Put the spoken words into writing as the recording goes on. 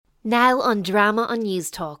Now on Drama on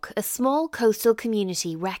News Talk, a small coastal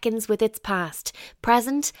community reckons with its past,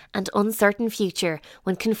 present and uncertain future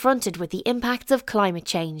when confronted with the impacts of climate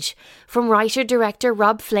change. From writer-director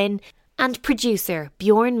Rob Flynn and producer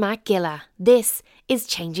Bjorn MacGilla, this is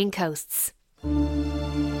Changing Coasts.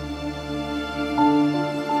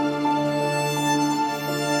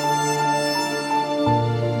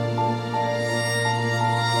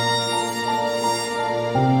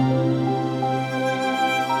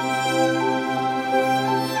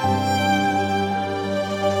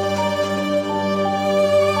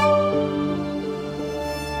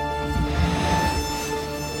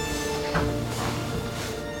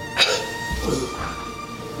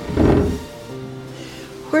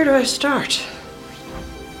 Where do I start?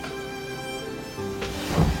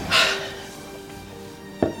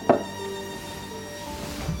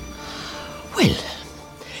 Well,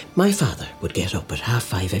 my father would get up at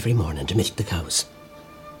 5:30 every morning to milk the cows.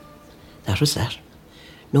 That was that.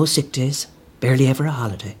 No sick days, barely ever a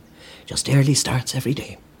holiday, just early starts every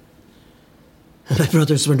day. And my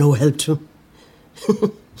brothers were no help to him.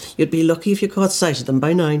 You'd be lucky if you caught sight of them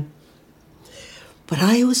by 9. But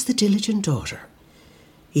I was the diligent daughter.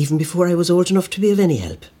 Even before I was old enough to be of any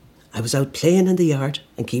help, I was out playing in the yard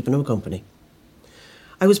and keeping them company.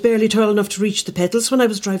 I was barely tall enough to reach the pedals when I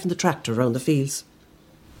was driving the tractor around the fields.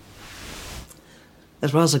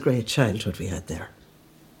 It was a great childhood we had there.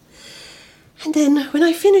 And then, when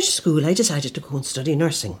I finished school, I decided to go and study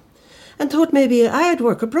nursing and thought maybe I'd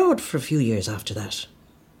work abroad for a few years after that.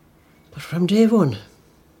 But from day one,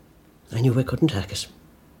 I knew I couldn't hack it.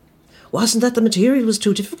 Wasn't that the material was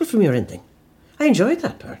too difficult for me or anything. I enjoyed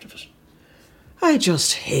that part of it. I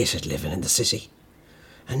just hated living in the city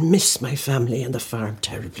and missed my family and the farm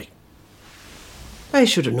terribly. I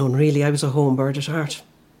should have known really I was a home bird at heart.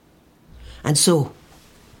 And so,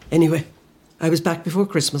 anyway, I was back before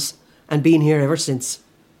Christmas and been here ever since.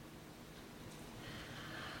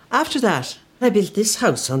 After that, I built this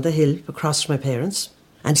house on the hill across from my parents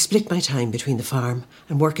and split my time between the farm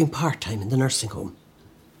and working part-time in the nursing home.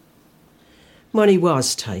 Money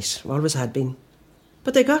was tight, always had been.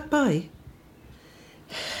 But they got by.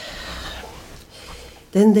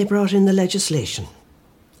 Then they brought in the legislation.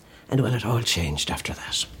 And well, it all changed after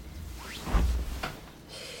that.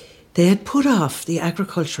 They had put off the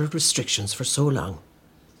agricultural restrictions for so long.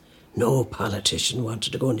 No politician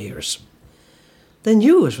wanted to go near it. They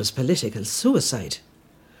knew it was political suicide.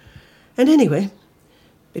 And anyway,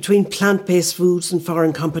 between plant-based foods and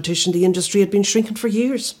foreign competition, the industry had been shrinking for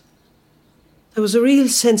years. There was a real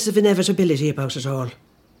sense of inevitability about it all.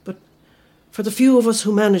 But for the few of us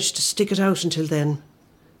who managed to stick it out until then,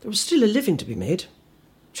 there was still a living to be made.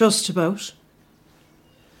 Just about.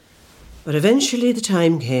 But eventually the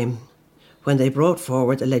time came when they brought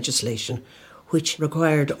forward the legislation which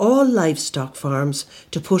required all livestock farms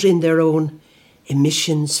to put in their own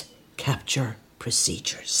emissions capture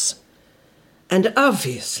procedures. And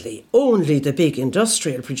obviously, only the big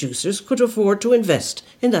industrial producers could afford to invest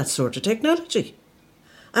in that sort of technology.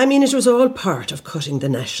 I mean, it was all part of cutting the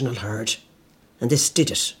national herd. And this did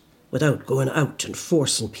it without going out and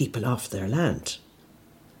forcing people off their land.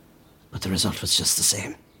 But the result was just the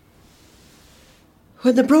same.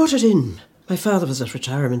 When they brought it in, my father was at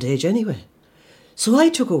retirement age anyway. So I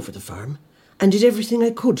took over the farm and did everything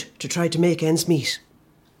I could to try to make ends meet.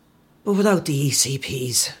 But without the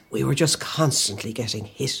ECPs, we were just constantly getting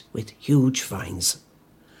hit with huge fines.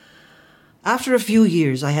 After a few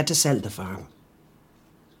years, I had to sell the farm.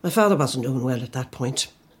 My father wasn't doing well at that point.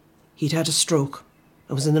 He'd had a stroke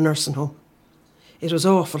and was in the nursing home. It was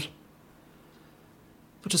awful.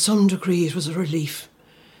 But to some degree, it was a relief,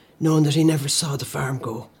 knowing that he never saw the farm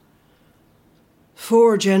go.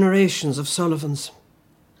 4 generations of Sullivans,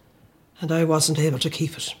 and I wasn't able to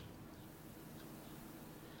keep it.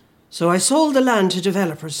 So I sold the land to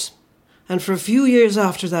developers, and for a few years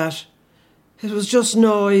after that, it was just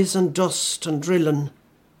noise and dust and drilling.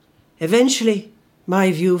 Eventually,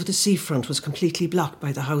 my view of the seafront was completely blocked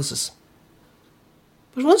by the houses.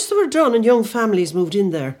 But once they were done and young families moved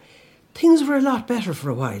in there, things were a lot better for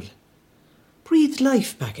a while. Breathed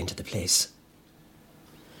life back into the place.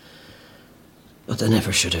 But they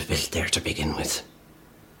never should have built there to begin with.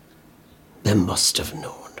 They must have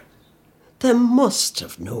known. They must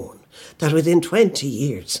have known that within 20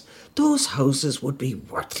 years, those houses would be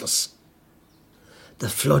worthless. The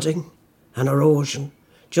flooding and erosion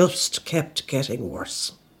just kept getting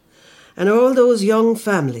worse. And all those young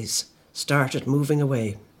families started moving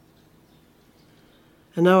away.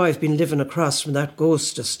 And now I've been living across from that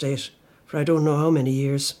ghost estate for I don't know how many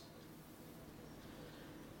years.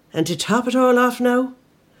 And to top it all off now,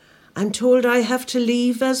 I'm told I have to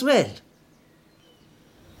leave as well.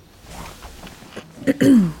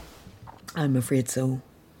 I'm afraid so.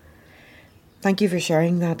 Thank you for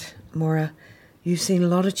sharing that, Maura. You've seen a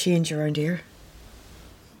lot of change around here.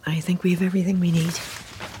 I think we have everything we need.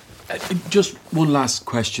 Just one last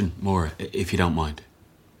question, Maura, if you don't mind.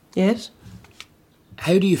 Yes?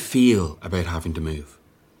 How do you feel about having to move?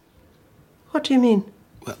 What do you mean?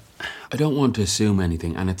 Well, I don't want to assume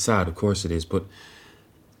anything, and it's sad, of course it is, but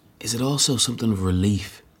is it also something of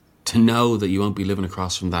relief to know that you won't be living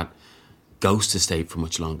across from that ghost estate for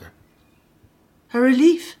much longer? A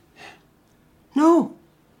relief? No.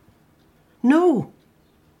 No.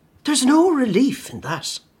 There's no relief in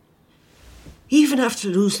that. Even after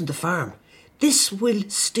losing the farm, this will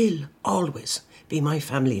still always be my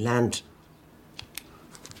family land.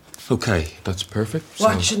 OK, that's perfect.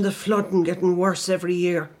 Watching the flooding getting worse every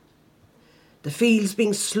year. The fields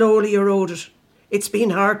being slowly eroded. It's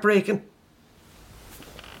been heartbreaking.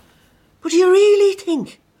 But do you really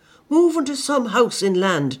think moving to some house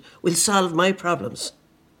inland will solve my problems?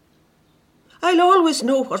 I'll always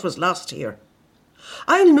know what was lost here.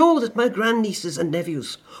 I'll know that my grandnieces and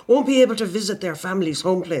nephews won't be able to visit their family's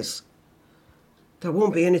home place. There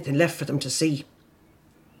won't be anything left for them to see.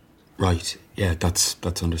 Right, yeah, that's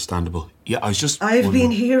understandable. Yeah, I was just I've wondering.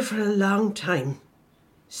 been here for a long time.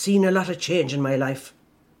 Seen a lot of change in my life.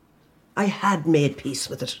 I had made peace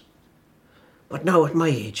with it. But now at my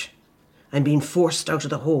age, I'm being forced out of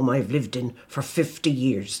the home I've lived in for 50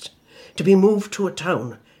 years to be moved to a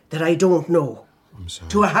town that I don't know. I'm sorry.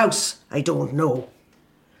 To a house I don't know.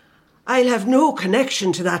 I'll have no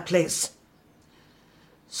connection to that place.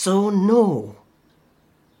 So no,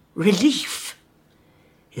 relief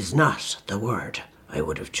is not the word I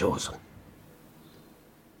would have chosen.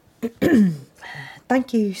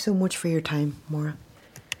 Thank you so much for your time, Maura.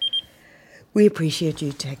 We appreciate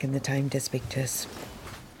you taking the time to speak to us.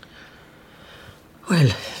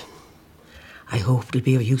 Well, I hope it'll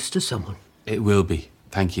be of use to someone. It will be.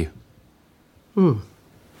 Thank you.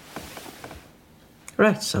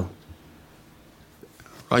 Right, so.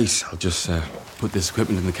 Right, I'll just put this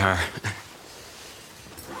equipment in the car.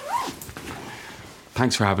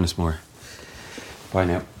 Thanks for having us, Maura. Bye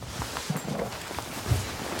now.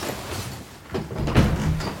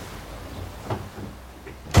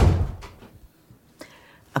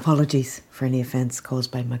 Apologies for any offence caused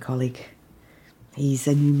by my colleague. He's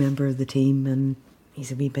a new member of the team and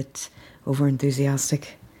he's a wee bit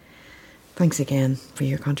over-enthusiastic. Thanks again for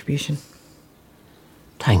your contribution.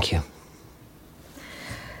 Thank you.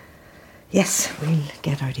 Yes, we'll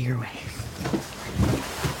get out of your way.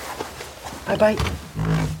 Bye-bye.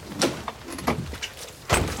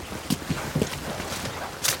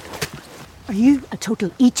 Are you a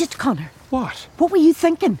total idiot, Connor? What? What were you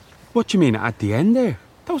thinking? What do you mean at the end there?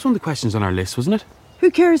 That was one of the questions on our list, wasn't it?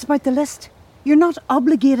 Who cares about the list? You're not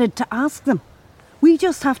obligated to ask them. We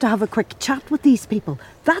just have to have a quick chat with these people.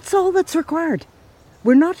 That's all that's required.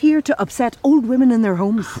 We're not here to upset old women in their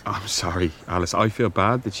homes. I'm sorry, Alice. I feel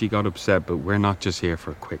bad that she got upset, but we're not just here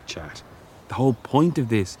for a quick chat. The whole point of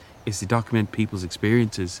this is to document people's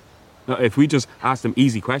experiences. Now, if we just ask them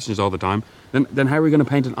easy questions all the time, then how are we going to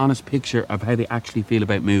paint an honest picture of how they actually feel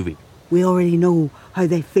about moving? We already know how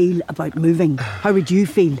they feel about moving. How would you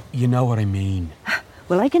feel? You know what I mean.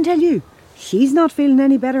 Well, I can tell you, she's not feeling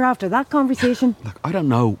any better after that conversation. Look, I don't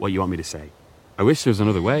know what you want me to say. I wish there was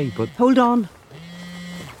another way, but... Hold on.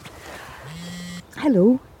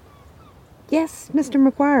 Hello. Yes, Mr.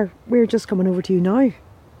 McGuire. We're just coming over to you now.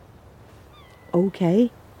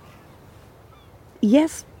 Okay.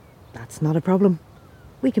 Yes, that's not a problem.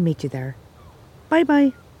 We can meet you there.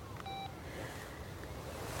 Bye-bye.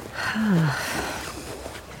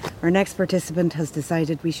 Our next participant has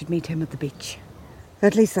decided we should meet him at the beach.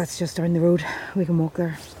 At least that's just down the road. We can walk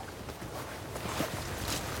there.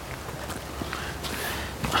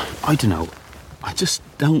 I don't know. I just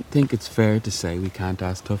don't think it's fair to say we can't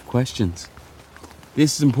ask tough questions.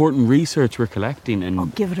 This is important research we're collecting and... Oh,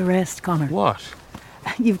 give it a rest, Connor. What?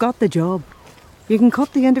 You've got the job. You can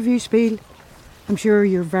cut the interview spiel. I'm sure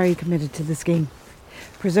you're very committed to the scheme.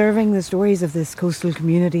 Preserving the stories of this coastal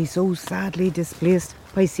community so sadly displaced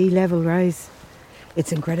by sea level rise.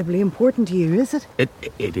 It's incredibly important to you, is it?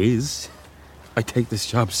 It is. I take this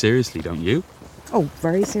job seriously, don't you? Oh,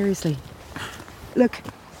 very seriously. Look,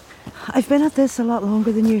 I've been at this a lot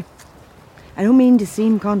longer than you. I don't mean to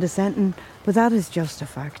seem condescending, but that is just a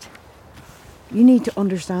fact. You need to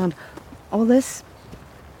understand, all this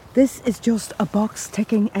is just a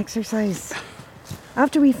box-ticking exercise.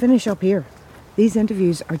 After we finish up here, these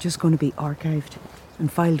interviews are just going to be archived and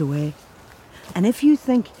filed away. And if you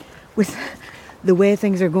think with the way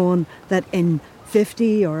things are going, that in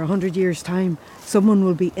 50 or 100 years' time, someone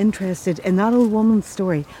will be interested in that old woman's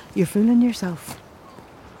story, you're fooling yourself.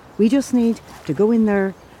 We just need to go in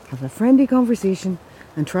there, have a friendly conversation,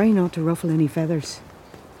 and try not to ruffle any feathers.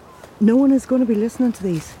 No one is going to be listening to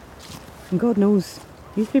these. And God knows,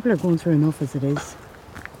 these people are going through enough as it is.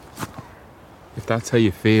 If that's how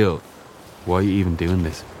you feel, why are you even doing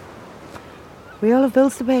this? We all have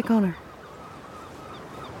bills to pay, Connor.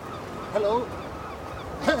 Hello?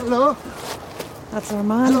 Hello? That's our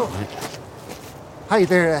man. Hello? Hi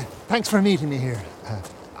there. Thanks for meeting me here.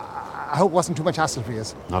 I hope it wasn't too much hassle for you.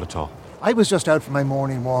 Not at all. I was just out for my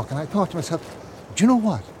morning walk and I thought to myself, do you know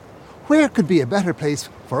what? Where could be a better place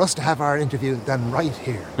for us to have our interview than right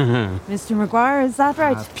here? Mr. Maguire, is that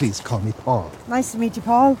right? Please call me Paul. Nice to meet you,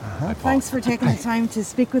 Paul. Hi, Paul. Thanks for taking the time to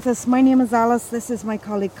speak with us. My name is Alice. This is my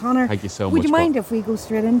colleague Connor. Thank you so Would much, you mind Paul. if we go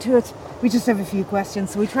straight into it? We just have a few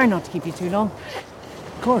questions, so we try not to keep you too long.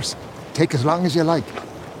 Of course. Take as long as you like.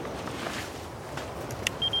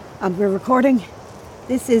 And we're recording.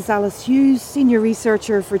 This is Alice Hughes, Senior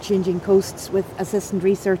Researcher for Changing Coasts with Assistant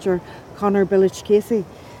Researcher Connor Billich Casey.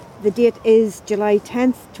 The date is July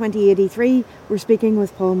 10th, 2083. We're speaking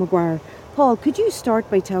with Paul Maguire. Paul, could you start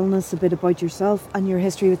by telling us a bit about yourself and your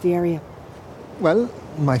history with the area? Well,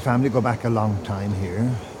 my family go back a long time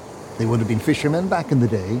here. They would have been fishermen back in the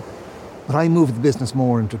day, but I moved the business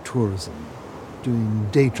more into tourism, doing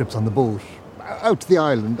day trips on the boat, out to the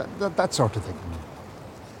island, that sort of thing.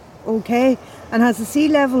 Okay, and has the sea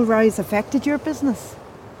level rise affected your business?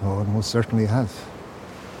 Oh, it most certainly has.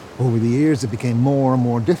 Over the years, it became more and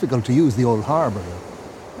more difficult to use the old harbour,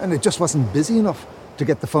 and it just wasn't busy enough to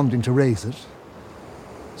get the funding to raise it.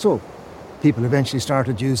 So, people eventually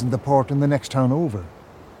started using the port in the next town over.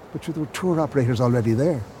 But there were tour operators already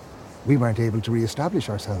there. We weren't able to re-establish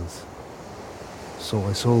ourselves. So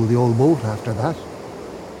I sold the old boat after that,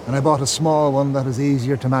 and I bought a small one that is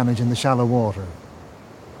easier to manage in the shallow water.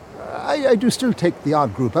 I do still take the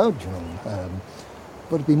odd group out,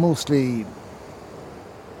 but it'd be mostly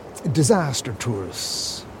disaster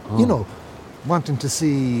tourists, wanting to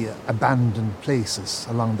see abandoned places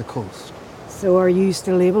along the coast. So are you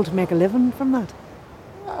still able to make a living from that?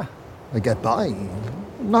 I get by,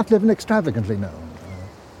 not living extravagantly now.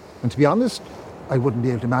 And to be honest, I wouldn't be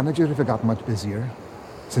able to manage it if it got much busier,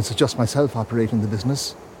 since it's just myself operating the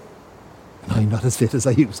business. And I'm not as fit as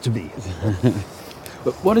I used to be.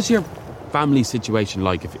 But what is your family situation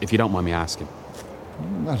like, if you don't mind me asking?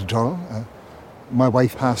 Not at all. My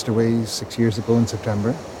wife passed away 6 years ago in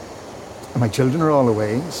September. And my children are all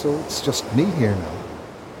away, so it's just me here now.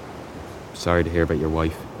 Sorry to hear about your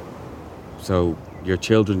wife. So, your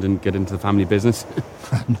children didn't get into the family business?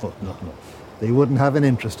 No. They wouldn't have an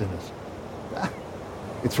interest in it.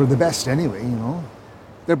 It's for the best anyway,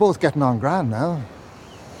 They're both getting on grand now.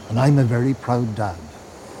 And I'm a very proud dad.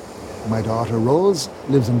 My daughter Rose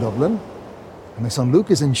lives in Dublin. And my son Luke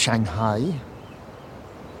is in Shanghai.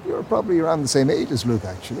 You're probably around the same age as Luke,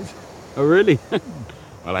 actually. Oh, really?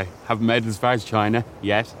 Well, I haven't made it as far as China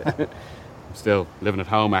yet. I'm still living at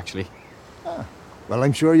home, actually. Well,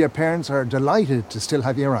 I'm sure your parents are delighted to still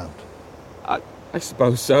have you around. I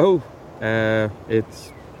suppose so.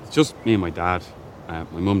 It's just me and my dad.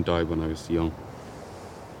 My mum died when I was young.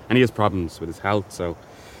 And he has problems with his health, so,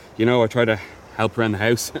 I try to help around the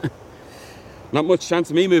house. Not much chance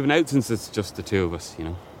of me moving out since it's just the two of us,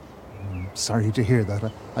 Sorry to hear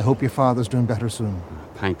that. I hope your father's doing better soon.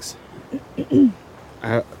 Thanks.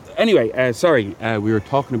 Anyway, sorry, we were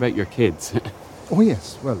talking about your kids. Oh,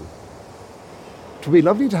 yes, well, it would be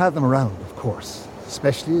lovely to have them around, of course,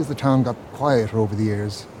 especially as the town got quieter over the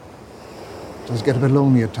years. It does get a bit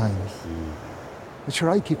lonely at times. But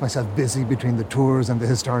sure, I keep myself busy between the tours and the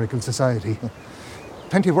Historical Society.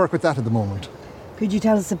 Plenty of work with that at the moment. Could you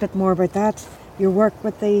tell us a bit more about that? Your work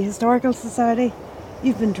with the Historical Society?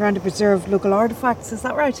 You've been trying to preserve local artefacts, is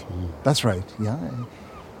that right? That's right, yeah.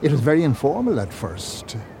 It was very informal at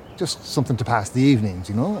first. Just something to pass the evenings,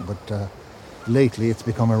 but lately it's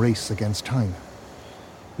become a race against time.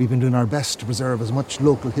 We've been doing our best to preserve as much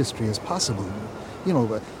local history as possible.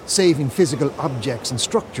 Saving physical objects and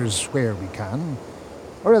structures where we can,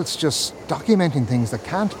 or else just documenting things that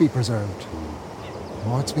can't be preserved.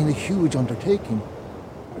 Oh, it's been a huge undertaking.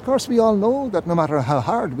 Of course, we all know that no matter how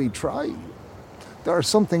hard we try, there are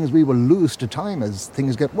some things we will lose to time as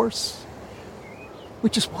things get worse.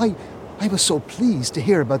 Which is why I was so pleased to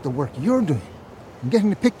hear about the work you're doing, and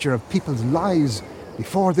getting a picture of people's lives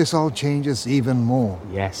before this all changes even more.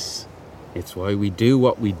 Yes, it's why we do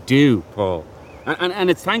what we do, Paul. And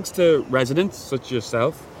it's thanks to residents such as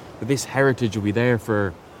yourself that this heritage will be there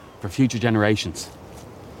for future generations.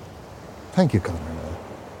 Thank you, Connor.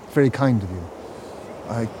 Very kind of you.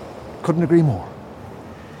 I couldn't agree more.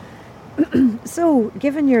 So,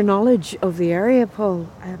 given your knowledge of the area, Paul,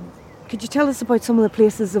 could you tell us about some of the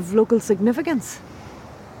places of local significance?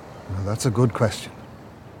 Well, that's a good question.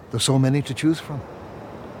 There's so many to choose from.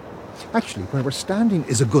 Actually, where we're standing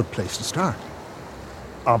is a good place to start.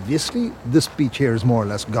 Obviously, this beach here is more or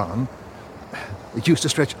less gone. It used to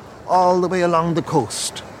stretch all the way along the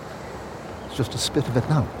coast. It's just a spit of it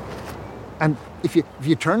now. And if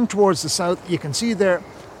you turn towards the south, you can see there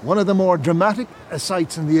one of the more dramatic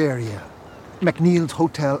sites in the area, McNeil's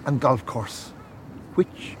Hotel and Golf Course,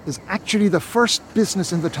 which is actually the first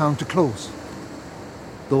business in the town to close.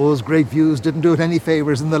 Those great views didn't do it any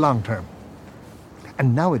favours in the long term.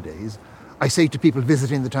 And nowadays, I say to people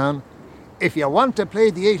visiting the town, if you want to play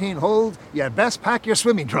the 18 holes, you best pack your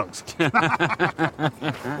swimming trunks.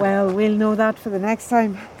 Well, we'll know that for the next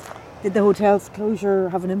time. Did the hotel's closure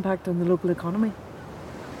have an impact on the local economy?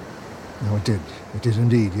 No, it did. It did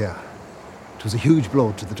indeed, yeah. It was a huge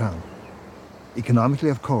blow to the town. Economically,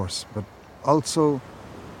 of course, but also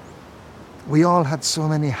we all had so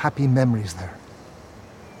many happy memories there.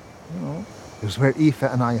 You know, it was where Aoife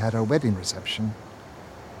and I had our wedding reception.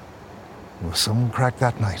 There was some crack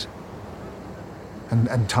that night.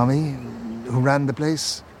 And Tommy, who ran the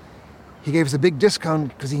place, he gave us a big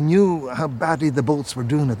discount because he knew how badly the boats were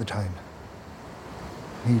doing at the time.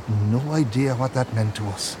 He had no idea what that meant to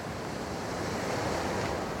us.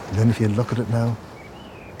 And then if you look at it now,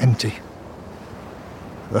 empty.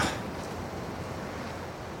 Ugh.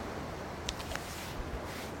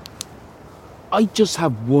 I just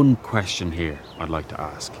have one question here I'd like to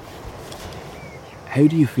ask. How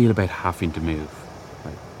do you feel about having to move?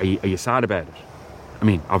 Like, are you sad about it? I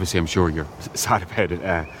mean, obviously I'm sure you're sad about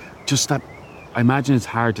it. Just that I imagine it's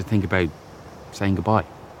hard to think about saying goodbye.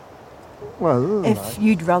 Well, If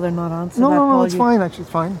you'd rather not answer that, no, Paul, it's fine, actually,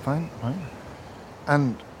 it's fine.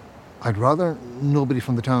 And I'd rather nobody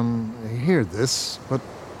from the town hear this, but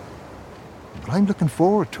I'm looking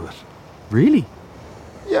forward to it. Really?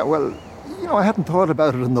 Yeah, well, you know, I hadn't thought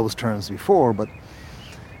about it in those terms before, but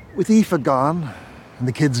with Aoife gone and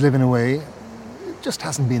the kids living away, it just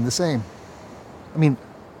hasn't been the same. I mean,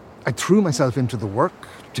 I threw myself into the work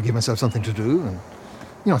to give myself something to do, and,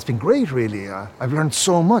 you know, it's been great, really. I've learned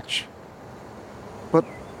so much. But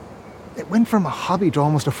it went from a hobby to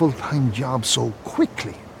almost a full-time job so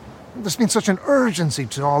quickly. There's been such an urgency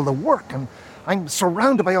to all the work, and I'm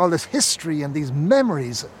surrounded by all this history and these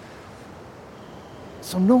memories.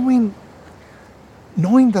 So knowing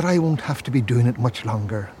that I won't have to be doing it much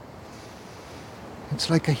longer, it's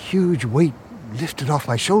like a huge weight lifted off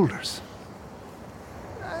my shoulders.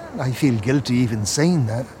 And I feel guilty even saying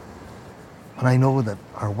that, and I know that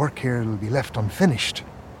our work here will be left unfinished.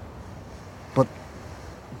 But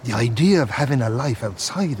the idea of having a life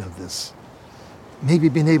outside of this, maybe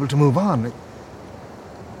being able to move on, it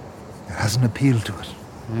has an appeal to it.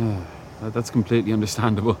 Yeah, that's completely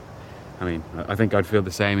understandable. I mean, I think I'd feel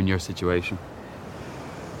the same in your situation.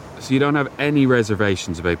 So you don't have any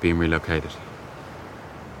reservations about being relocated?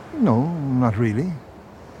 No, not really.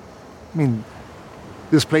 I mean,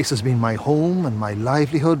 this place has been my home and my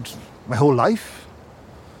livelihood my whole life.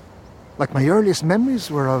 Like, my earliest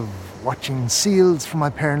memories were of watching seals from my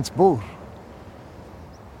parents' boat.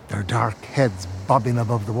 Their dark heads bobbing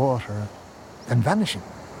above the water, then vanishing.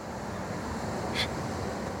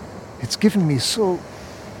 It's given me so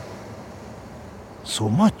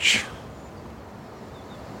much.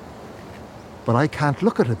 But I can't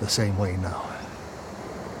look at it the same way now.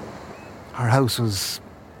 Our house was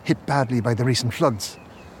hit badly by the recent floods.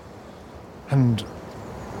 And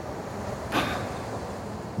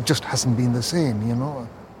it just hasn't been the same, you know.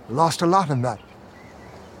 Lost a lot in that.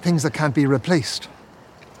 Things that can't be replaced.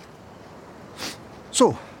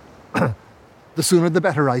 So, the sooner the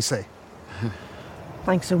better, I say.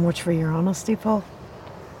 Thanks so much for your honesty, Paul.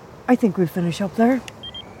 I think we'll finish up there.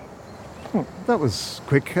 Oh, that was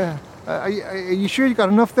quick. Are you sure you got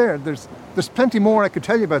enough there? There's plenty more I could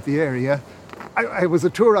tell you about the area. I was a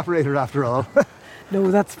tour operator after all.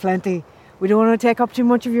 No, that's plenty. We don't want to take up too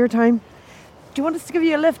much of your time. Do you want us to give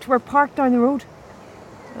you a lift? We're parked down the road.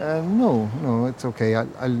 No, it's okay.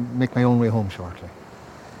 I'll make my own way home shortly.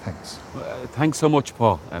 Thanks. Thanks so much,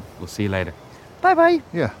 Paul. We'll see you later. Bye-bye.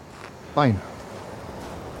 Yeah, bye now.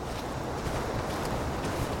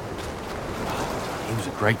 He was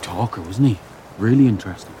a great talker, wasn't he? Really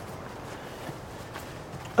interesting.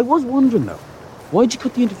 I was wondering, though, why'd you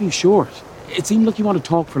cut the interview short? It seemed like you wanted to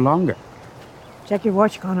talk for longer. Check your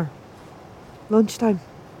watch, Connor. Lunchtime.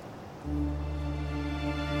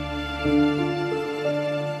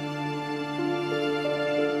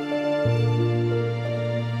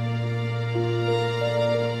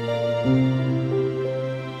 There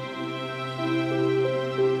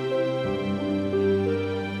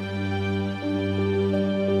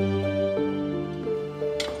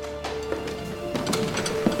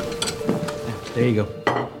you go.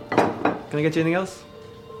 Can I get you anything else?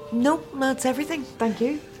 Nope, that's everything. Thank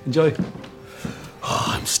you. Enjoy. Oh,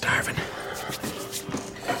 I'm starving.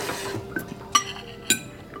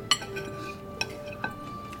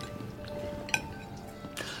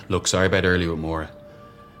 Look, sorry about earlier with Maura.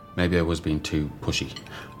 Maybe I was being too pushy.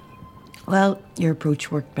 Well, your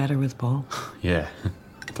approach worked better with Paul. Yeah,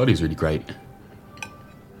 I thought he was really great.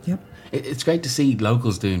 Yep. It's great to see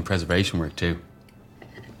locals doing preservation work too.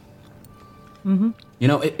 Mm-hmm. You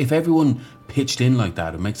know, if everyone pitched in like that,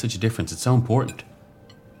 it'd make such a difference. It's so important.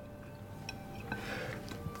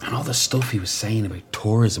 And all the stuff he was saying about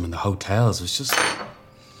tourism and the hotels was just...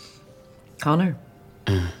 Connor,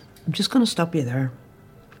 I'm just going to stop you there.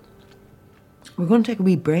 We're going to take a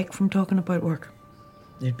wee break from talking about work.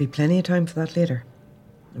 There'd be plenty of time for that later.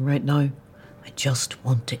 And right now, I just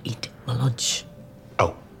want to eat my lunch.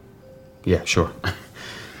 Oh, yeah, sure.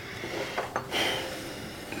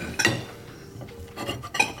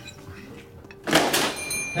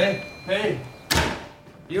 Hey,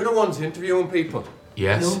 you're the ones interviewing people?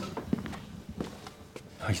 Yes. No.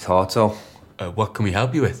 I thought so. What can we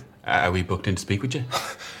help you with? Are we booked in to speak with you?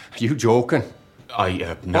 Are you joking?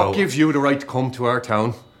 No. What gives you the right to come to our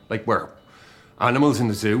town? Like we're animals in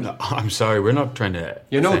the zoo? No, I'm sorry, we're not trying to...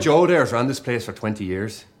 You know, Joe there's ran this place for 20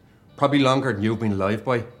 years. Probably longer than you've been alive,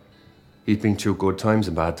 boy. He's been through good times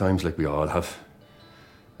and bad times like we all have.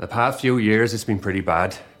 The past few years it's been pretty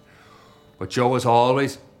bad. But Joe has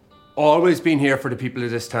always been here for the people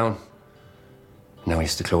of this town. Now he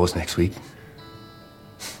has to close next week.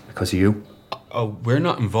 Because of you. Oh, we're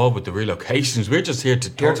not involved with the relocations. We're just here to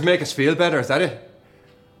talk... Here to make us feel better, is that it?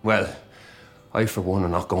 Well, I for one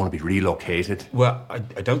am not going to be relocated. Well, I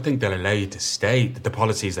don't think they'll allow you to stay. The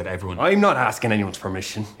policy is that everyone... I'm not asking anyone's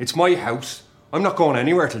permission. It's my house. I'm not going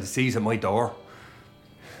anywhere till the sea's at my door.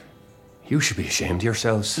 You should be ashamed of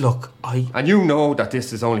yourselves. Look, And you know that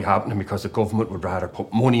this is only happening because the government would rather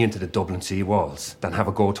put money into the Dublin sea walls than have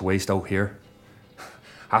it go to waste out here.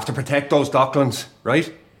 Have to protect those docklands,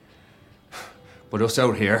 right? But us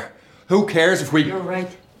out here, who cares if we... You're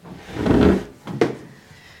right.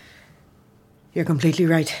 You're completely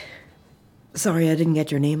right. Sorry I didn't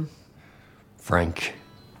get your name. Frank.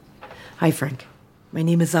 Hi, Frank. My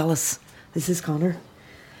name is Alice. This is Connor.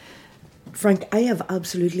 Frank, I have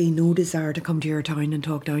absolutely no desire to come to your town and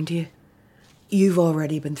talk down to you. You've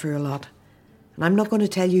already been through a lot. And I'm not going to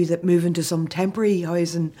tell you that moving to some temporary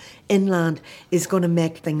housing inland is going to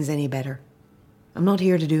make things any better. I'm not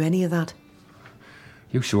here to do any of that.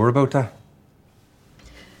 You sure about that?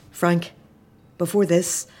 Frank, before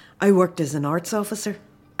this, I worked as an arts officer.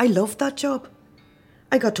 I loved that job.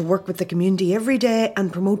 I got to work with the community every day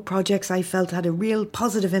and promote projects I felt had a real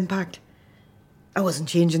positive impact. I wasn't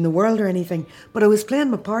changing the world or anything, but I was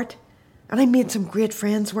playing my part, and I made some great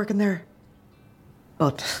friends working there.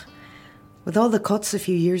 But with all the cuts a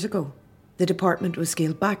few years ago, the department was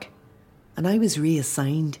scaled back, and I was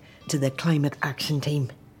reassigned to the Climate Action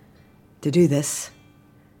Team to do this,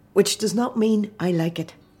 which does not mean I like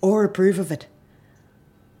it or approve of it.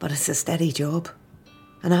 But it's a steady job,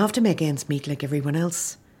 and I have to make ends meet like everyone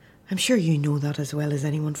else. I'm sure you know that as well as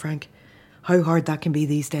anyone, Frank, how hard that can be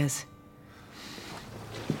these days.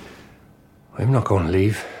 I'm not going to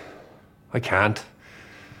leave. I can't.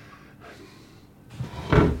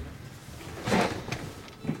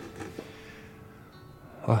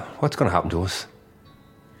 What's going to happen to us?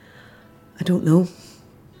 I don't know.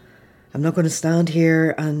 I'm not going to stand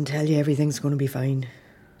here and tell you everything's going to be fine.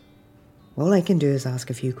 All I can do is ask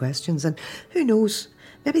a few questions, and who knows,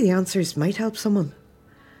 maybe the answers might help someone.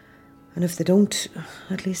 And if they don't,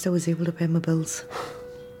 at least I was able to pay my bills.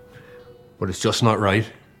 But it's just not right.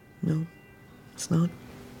 No, it's not.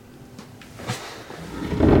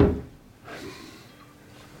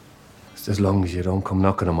 Just as long as you don't come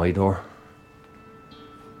knocking on my door.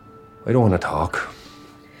 I don't want to talk.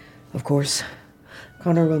 Of course.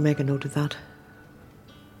 Connor will make a note of that.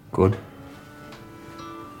 Good.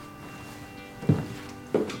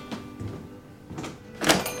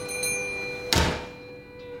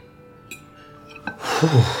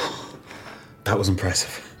 That was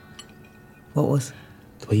impressive. What was?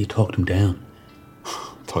 The way you talked him down.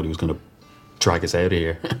 Thought he was going to drag us out of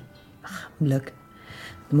here. Look,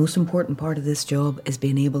 the most important part of this job is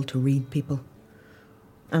being able to read people.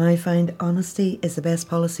 And I find honesty is the best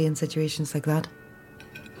policy in situations like that.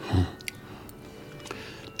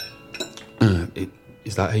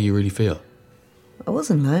 Is that how you really feel? I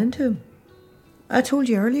wasn't lying to him. I told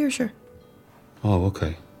you earlier, sure. Oh,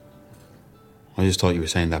 okay. I just thought you were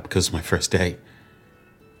saying that because it's my first day.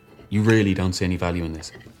 You really don't see any value in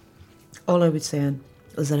this? All I was saying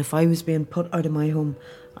is that if I was being put out of my home,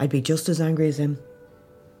 I'd be just as angry as him.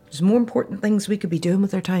 There's more important things we could be doing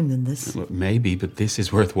with our time than this. Well, maybe, but this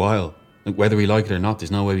is worthwhile. Like, whether we like it or not,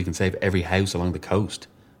 there's no way we can save every house along the coast.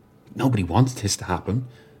 Nobody wants this to happen,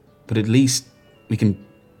 but at least we can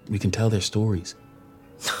tell their stories.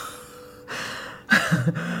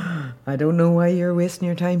 I don't know why you're wasting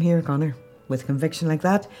your time here, Connor. With conviction like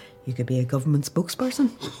that, you could be a government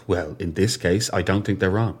spokesperson. Well, in this case, I don't think they're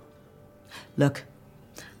wrong. Look,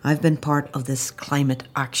 I've been part of this climate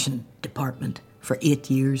action department for 8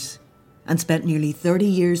 years and spent nearly 30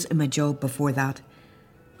 years in my job before that.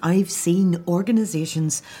 I've seen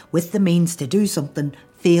organisations with the means to do something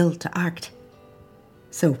fail to act.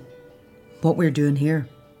 So, what we're doing here,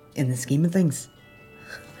 in the scheme of things,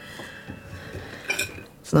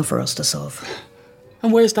 it's not for us to solve.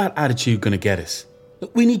 And where's that attitude going to get us?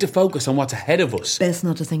 We need to focus on what's ahead of us. Best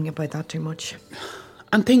not to think about that too much.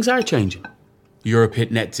 And things are changing. Europe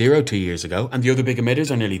hit net zero 2 years ago, and the other big emitters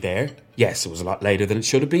are nearly there. Yes, it was a lot later than it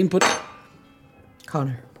should have been, but...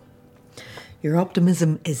 Connor, your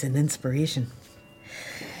optimism is an inspiration.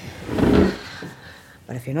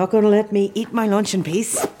 But if you're not going to let me eat my lunch in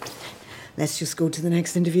peace, let's just go to the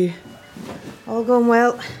next interview. All going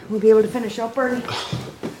well, we'll be able to finish up early.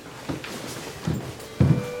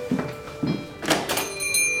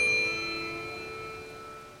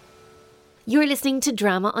 You're listening to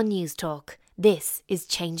Drama on News Talk. This is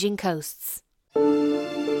Changing Coasts.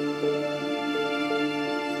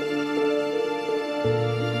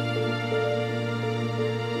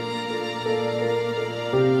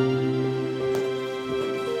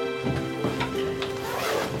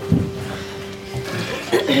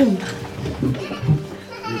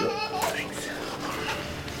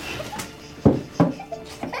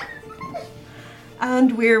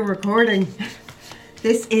 And we're recording.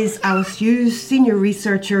 This is Alice Hughes, Senior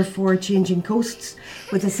Researcher for Changing Coasts,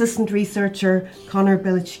 with Assistant Researcher Conor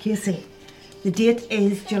Billich-Casey. The date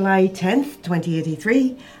is July 10th,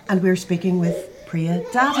 2083, and we're speaking with Priya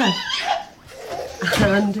Datta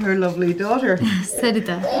and her lovely daughter.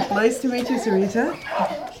 Sarita. Nice to meet you, Sarita.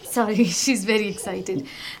 Sorry, she's very excited.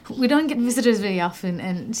 We don't get visitors very often,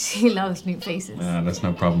 and she loves new faces. That's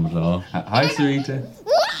no problem at all. Hi, Sarita.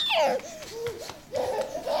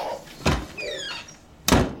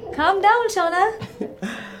 Calm down, Shauna.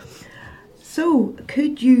 So,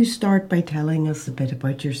 could you start by telling us a bit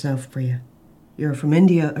about yourself, Priya? You're from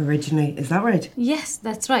India originally, is that right? Yes,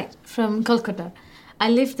 that's right. From Kolkata. I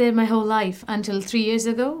lived there my whole life until 3 years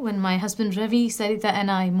ago when my husband Ravi, Sarita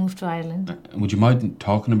and I moved to Ireland. Would you mind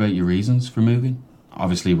talking about your reasons for moving?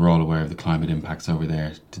 Obviously, we're all aware of the climate impacts over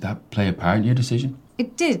there. Did that play a part in your decision?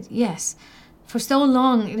 It did, yes. For so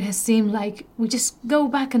long, it has seemed like we just go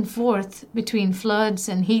back and forth between floods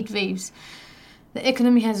and heat waves. The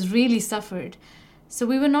economy has really suffered, so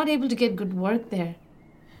we were not able to get good work there.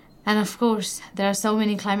 And of course, there are so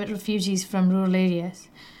many climate refugees from rural areas.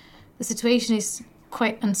 The situation is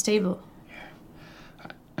quite unstable.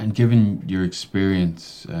 And given your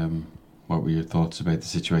experience, what were your thoughts about the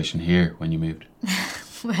situation here when you moved?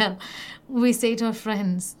 Well, we say to our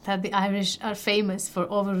friends that the Irish are famous for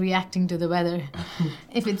overreacting to the weather.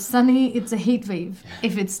 If it's sunny, it's a heat wave.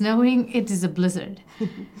 If it's snowing, it is a blizzard.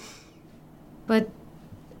 But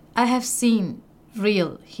I have seen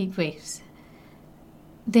real heat waves.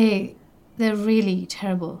 They're really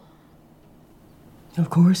terrible.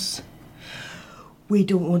 Of course. We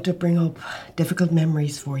don't want to bring up difficult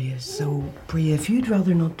memories for you, so, Priya, if you'd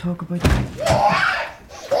rather not talk about that...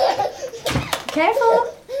 Careful!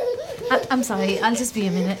 I'm sorry, I'll just be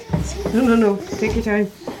a minute. No, take your time.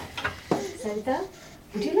 Sarita,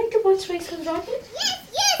 would you like to watch Race with Rocket?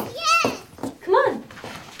 Yes! Come on!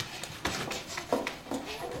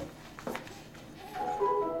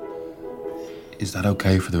 Is that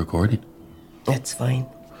okay for the recording? It's fine.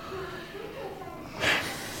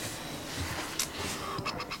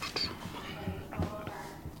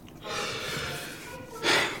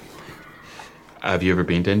 Have you ever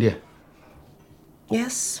been to India?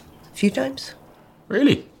 Yes, a few times.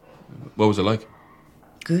 Really? What was it like?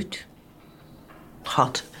 Good.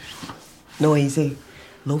 Hot. Noisy.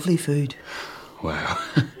 Lovely food. Wow.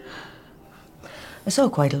 I saw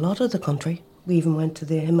quite a lot of the country. We even went to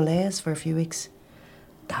the Himalayas for a few weeks.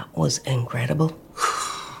 That was incredible.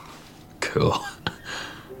 Cool.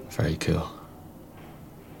 Very cool.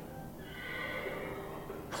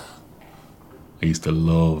 I used to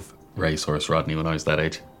love racehorse Rodney when I was that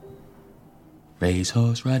age.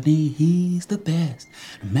 Racehorse Rodney, he's the best.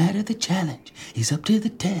 No matter the challenge, he's up to the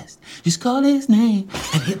test. Just call his name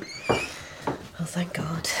and he'll... Oh, thank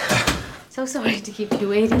God. So sorry to keep you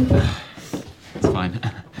waiting. It's fine.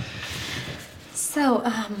 So,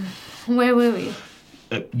 where were we?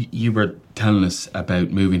 You were telling us about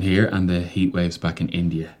moving here and the heat waves back in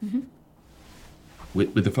India. Mm-hmm.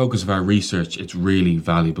 With the focus of our research, it's really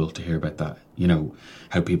valuable to hear about that. You know,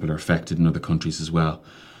 how people are affected in other countries as well.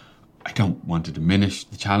 I don't want to diminish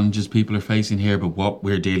the challenges people are facing here, but what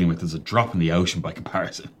we're dealing with is a drop in the ocean by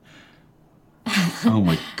comparison. Oh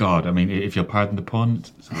my God, I mean, if you'll pardon the pun,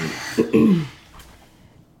 sorry.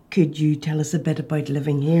 Could you tell us a bit about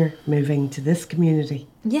living here, moving to this community?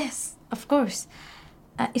 Yes, of course.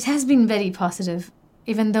 It has been very positive.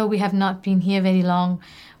 Even though we have not been here very long,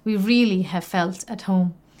 we really have felt at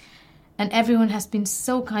home. And everyone has been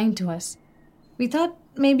so kind to us. We thought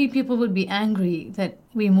maybe people would be angry that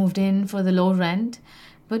we moved in for the low rent,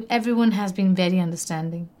 but everyone has been very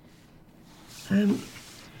understanding.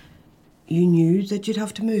 You knew that you'd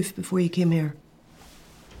have to move before you came here?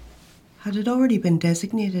 Had it already been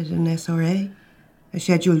designated an SRA, a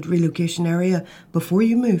scheduled relocation area, before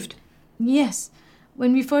you moved? Yes.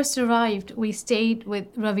 When we first arrived, we stayed with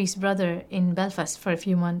Ravi's brother in Belfast for a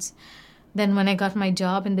few months. Then when I got my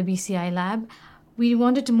job in the BCI lab, we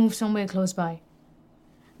wanted to move somewhere close by.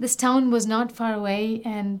 This town was not far away,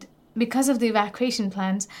 and because of the evacuation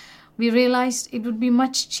plans, we realized it would be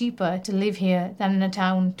much cheaper to live here than in a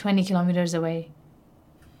town 20 kilometers away.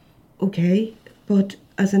 Okay, but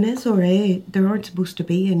as an SRA, there aren't supposed to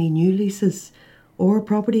be any new leases or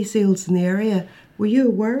property sales in the area. Were you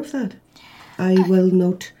aware of that? I will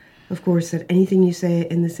note, of course, that anything you say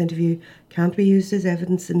in this interview can't be used as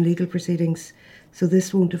evidence in legal proceedings, so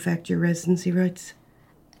this won't affect your residency rights.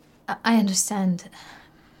 I understand.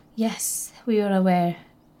 Yes, we were aware.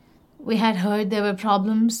 We had heard there were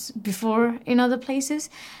problems before in other places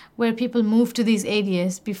where people moved to these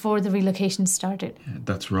areas before the relocation started. Yeah,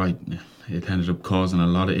 that's right. It ended up causing a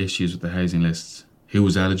lot of issues with the housing lists. Who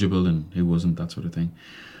was eligible and who wasn't, that sort of thing.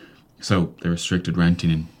 So they restricted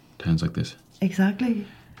renting in towns like this. Exactly.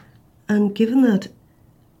 And given that,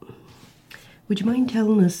 would you mind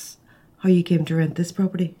telling us how you came to rent this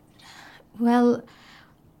property? Well,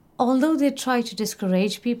 although they try to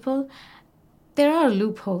discourage people, there are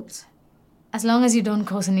loopholes. As long as you don't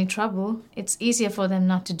cause any trouble, it's easier for them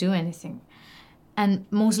not to do anything. And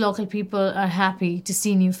most local people are happy to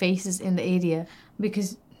see new faces in the area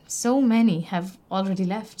because so many have already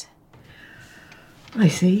left. I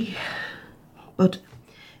see. But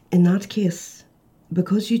in that case,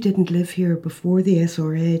 because you didn't live here before the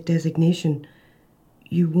SRA designation,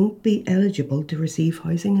 you won't be eligible to receive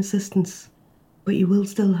housing assistance, but you will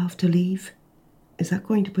still have to leave. Is that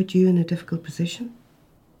going to put you in a difficult position?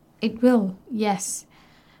 It will, yes.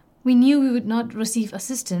 We knew we would not receive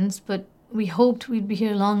assistance, but we hoped we'd be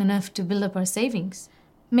here long enough to build up our savings.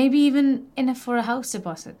 Maybe even enough for a house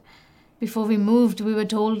deposit. Before we moved, we were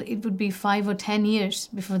told it would be 5 or 10 years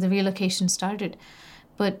before the relocation started.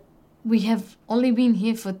 But we have only been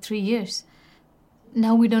here for 3 years.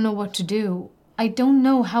 Now we don't know what to do. I don't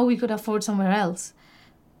know how we could afford somewhere else.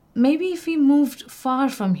 Maybe if we moved far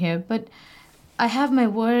from here, but I have my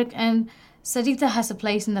work and Sarita has a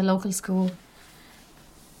place in the local school.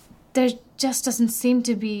 There just doesn't seem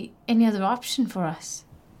to be any other option for us.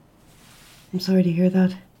 I'm sorry to hear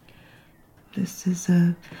that. This is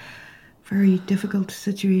a very difficult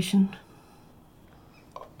situation.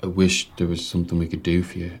 I wish there was something we could do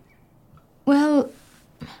for you. Well,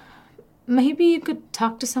 maybe you could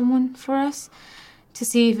talk to someone for us to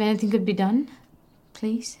see if anything could be done,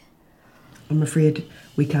 please. I'm afraid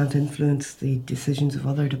we can't influence the decisions of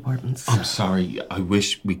other departments. I'm sorry. I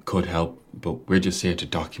wish we could help, but we're just here to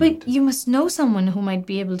document. But you must know someone who might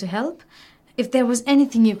be able to help. If there was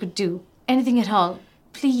anything you could do, anything at all,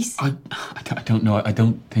 please. I don't know. I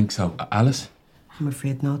don't think so. Alice? I'm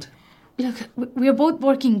afraid not. Look, we're both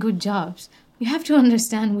working good jobs. You have to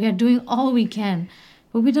understand we are doing all we can,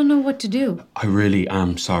 but we don't know what to do. I really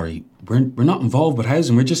am sorry. We're not involved with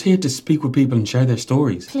housing. We're just here to speak with people and share their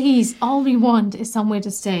stories. Please, all we want is somewhere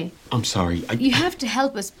to stay. I'm sorry. You have to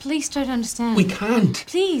help us. Please try to understand. We can't.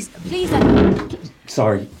 Please.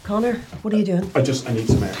 Sorry. Connor, what are you doing? I need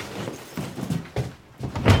some air.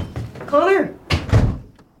 Connor!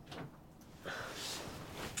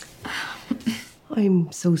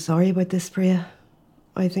 I'm so sorry about this, Priya.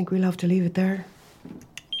 I think we'll have to leave it there.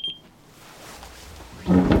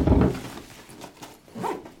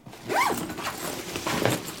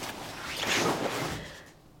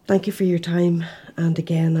 Thank you for your time, and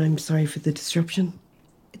again, I'm sorry for the disruption.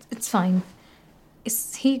 It's fine.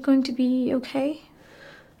 Is he going to be okay?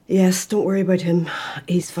 Yes, don't worry about him.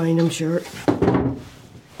 He's fine, I'm sure.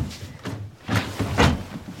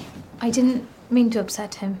 I didn't mean to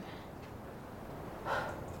upset him.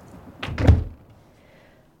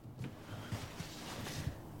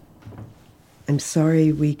 I'm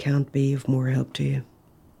sorry we can't be of more help to you.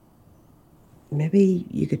 Maybe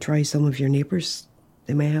you could try some of your neighbours.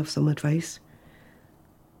 They may have some advice.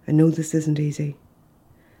 I know this isn't easy,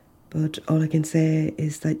 but all I can say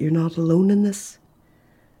is that you're not alone in this.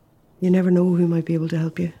 You never know who might be able to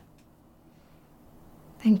help you.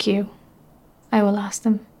 Thank you. I will ask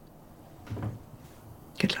them.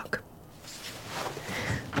 Good luck.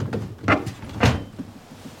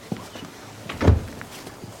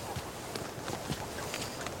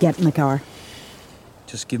 Get in the car.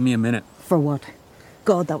 Just give me a minute. For what?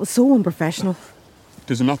 God, that was so unprofessional.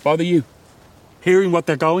 Does it not bother you? Hearing what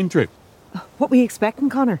they're going through? What were you expecting,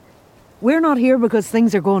 Connor? We're not here because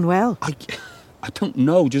things are going well. I don't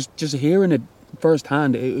know. Just hearing it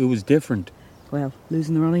firsthand, it was different. Well,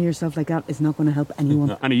 losing the run of yourself like that is not going to help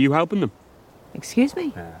anyone. And are you helping them? Excuse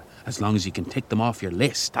me? As long as you can tick them off your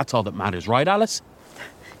list, that's all that matters, right, Alice?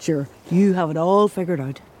 Sure, you have it all figured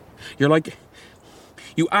out.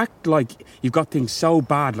 You act like you've got things so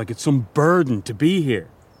bad, like it's some burden to be here.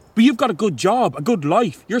 But you've got a good job, a good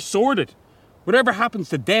life. You're sorted. Whatever happens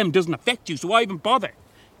to them doesn't affect you, so why even bother?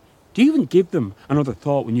 Do you even give them another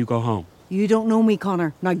thought when you go home? You don't know me,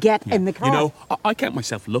 Connor. Now get in the car. You know, I count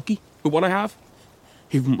myself lucky with what I have.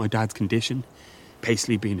 Even with my dad's condition,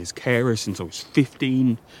 Paisley being his carer since I was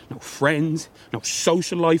 15, no friends, no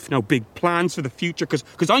social life, no big plans for the future,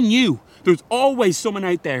 because I knew there was always someone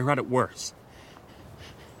out there who had it worse.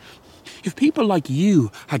 If people like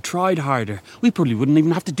you had tried harder, we probably wouldn't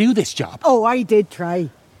even have to do this job. Oh, I did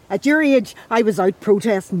try. At your age, I was out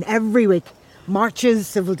protesting every week. Marches,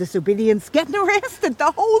 civil disobedience, getting arrested,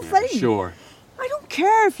 the whole thing. Sure. I don't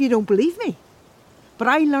care if you don't believe me. But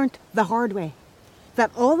I learnt the hard way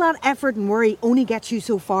that all that effort and worry only gets you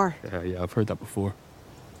so far. Yeah, I've heard that before.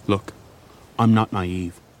 Look, I'm not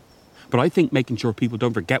naive. But I think making sure people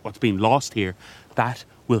don't forget what's being lost here, that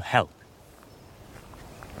will help.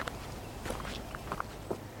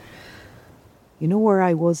 You know where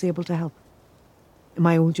I was able to help? In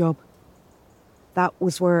my old job. That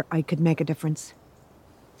was where I could make a difference.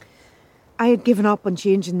 I had given up on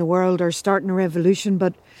changing the world or starting a revolution,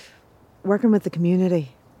 but working with the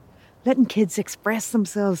community, letting kids express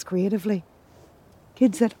themselves creatively.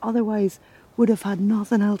 Kids that otherwise would have had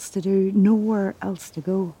nothing else to do, nowhere else to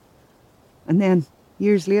go. And then,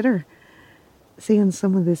 years later, seeing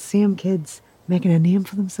some of the same kids making a name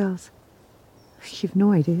for themselves. You've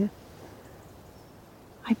no idea.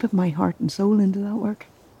 I put my heart and soul into that work.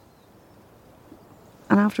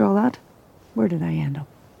 And after all that, where did I end up?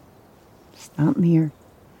 Standing here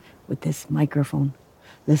with this microphone,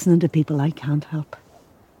 listening to people I can't help.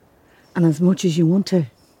 And as much as you want to,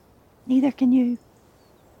 neither can you.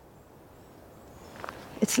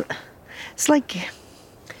 It's like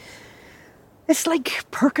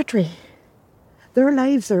purgatory. Their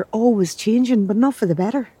lives are always changing, but not for the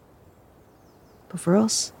better. But for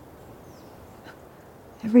us,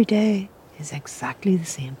 every day is exactly the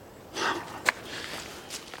same.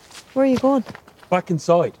 Where are you going? Back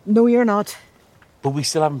inside. No, you're not. But we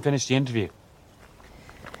still haven't finished the interview.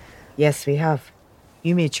 Yes, we have.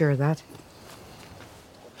 You made sure of that.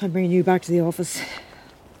 I'm bringing you back to the office.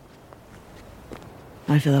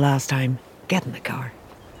 Now for the last time, get in the car.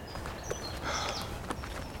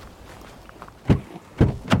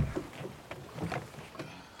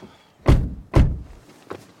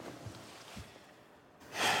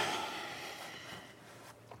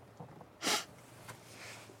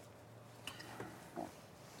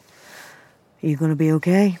 Are you going to be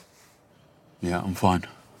okay? Yeah, I'm fine.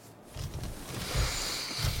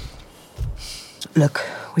 Look,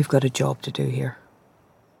 we've got a job to do here.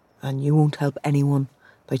 And you won't help anyone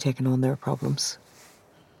by taking on their problems.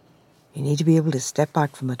 You need to be able to step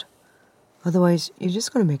back from it. Otherwise, you're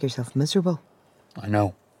just going to make yourself miserable. I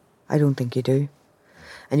know. I don't think you do.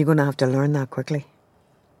 And you're going to have to learn that quickly.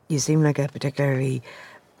 You seem like a particularly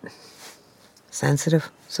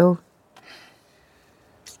sensitive soul.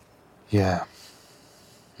 Yeah,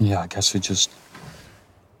 I guess I just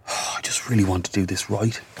really want to do this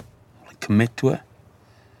right. Like, commit to it.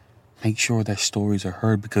 Make sure their stories are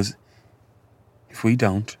heard, because if we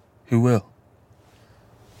don't, who will?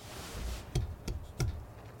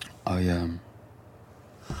 I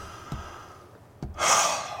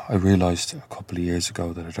realised a couple of years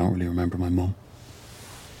ago that I don't really remember my mum.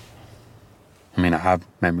 I mean, I have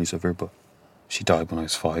memories of her, but she died when I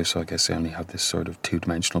was 5, so I guess I only have this sort of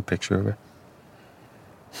two-dimensional picture of her.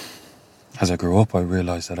 As I grew up, I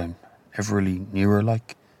realised that I never really knew her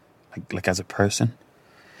like as a person.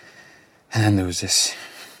 And then there was this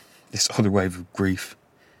other wave of grief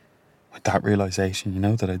with that realisation, you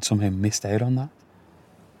know, that I'd somehow missed out on that.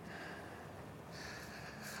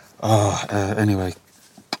 Anyway,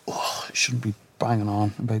 I shouldn't be banging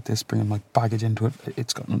on about this, bringing my baggage into it.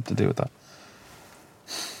 It's got nothing to do with that.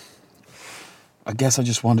 I guess I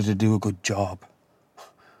just wanted to do a good job.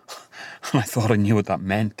 And I thought I knew what that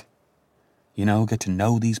meant. You know, get to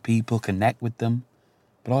know these people, connect with them,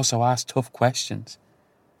 but also ask tough questions.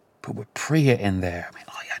 But with Priya in there, I mean,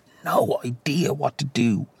 I had no idea what to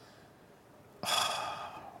do.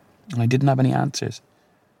 And I didn't have any answers.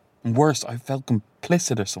 And worse, I felt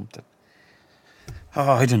complicit or something.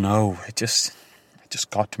 Oh, I don't know. It just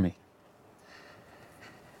got to me.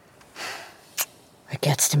 It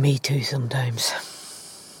gets to me too sometimes.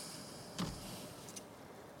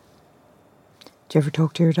 Do you ever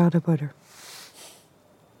talk to your dad about her?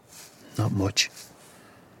 Not much.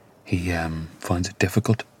 He finds it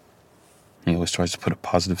difficult. He always tries to put a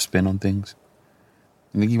positive spin on things.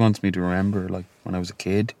 I think he wants me to remember, like, when I was a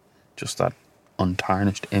kid, just that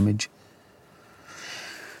untarnished image.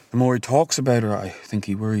 The more he talks about her, I think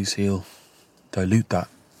he worries he'll dilute that.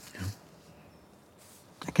 You know?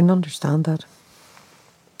 I can understand that.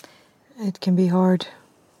 It can be hard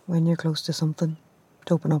when you're close to something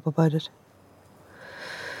to open up about it.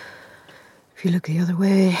 If you look the other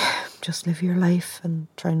way, just live your life and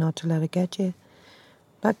try not to let it get you,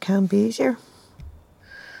 that can be easier.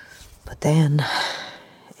 But then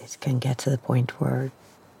it can get to the point where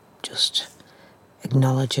just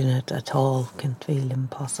acknowledging it at all can feel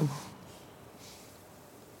impossible.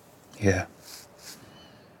 Yeah.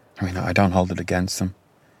 I mean, I don't hold it against him.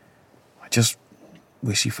 I just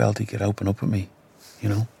wish he felt he could open up with me, you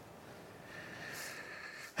know?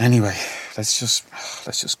 Anyway, let's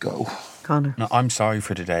just go. Connor. No, I'm sorry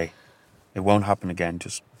for today. It won't happen again.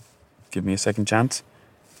 Just give me a second chance.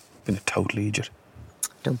 I've been a total idiot.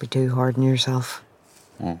 Don't be too hard on yourself.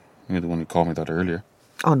 Oh, you're the one who called me that earlier.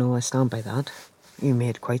 Oh no, I stand by that. You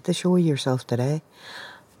made quite the show of yourself today.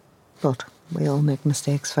 But we all make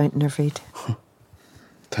mistakes finding our feet.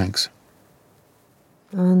 Thanks.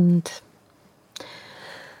 And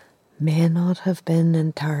may not have been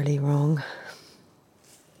entirely wrong.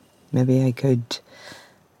 Maybe I could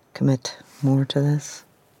commit more to this.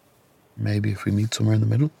 Maybe if we meet somewhere in the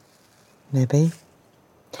middle? Maybe.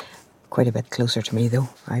 Quite a bit closer to me, though,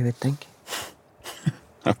 I would think.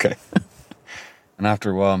 Okay. And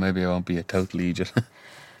after a while, maybe I won't be a total idiot.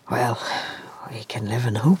 Well, we can live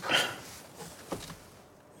in hope.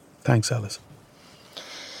 Thanks, Alice.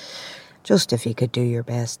 Just if you could do your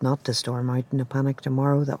best not to storm out in a panic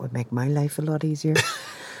tomorrow, that would make my life a lot easier.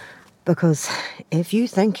 Because if you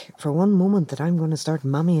think for one moment that I'm going to start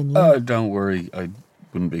mammying you... Oh, don't worry. I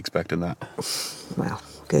wouldn't be expecting that. Well,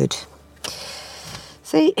 good.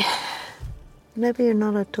 See, maybe you're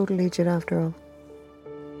not a total idiot after all.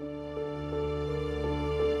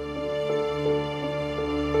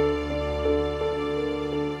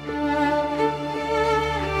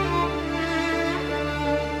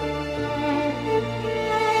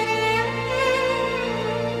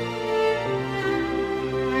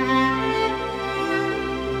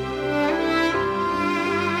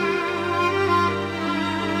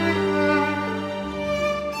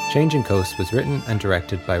 Changing Coast was written and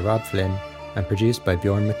directed by Rob Flynn and produced by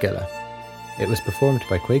Bjorn McGilla. It was performed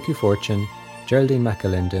by Kwaku Fortune, Geraldine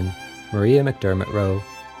McAlinden, Maria McDermott Rowe,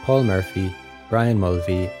 Paul Murphy, Brian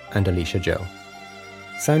Mulvey and Alicia Joe.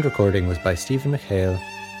 Sound recording was by Stephen McHale,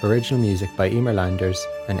 original music by Emer Landers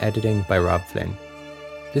and editing by Rob Flynn.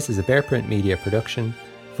 This is a Bearprint Media production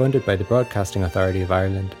funded by the Broadcasting Authority of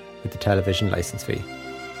Ireland with the television licence fee.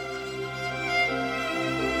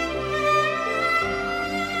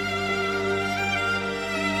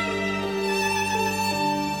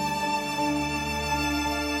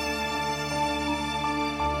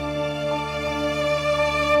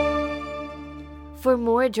 For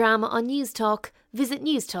more drama on News Talk, visit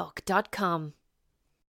newstalk.com.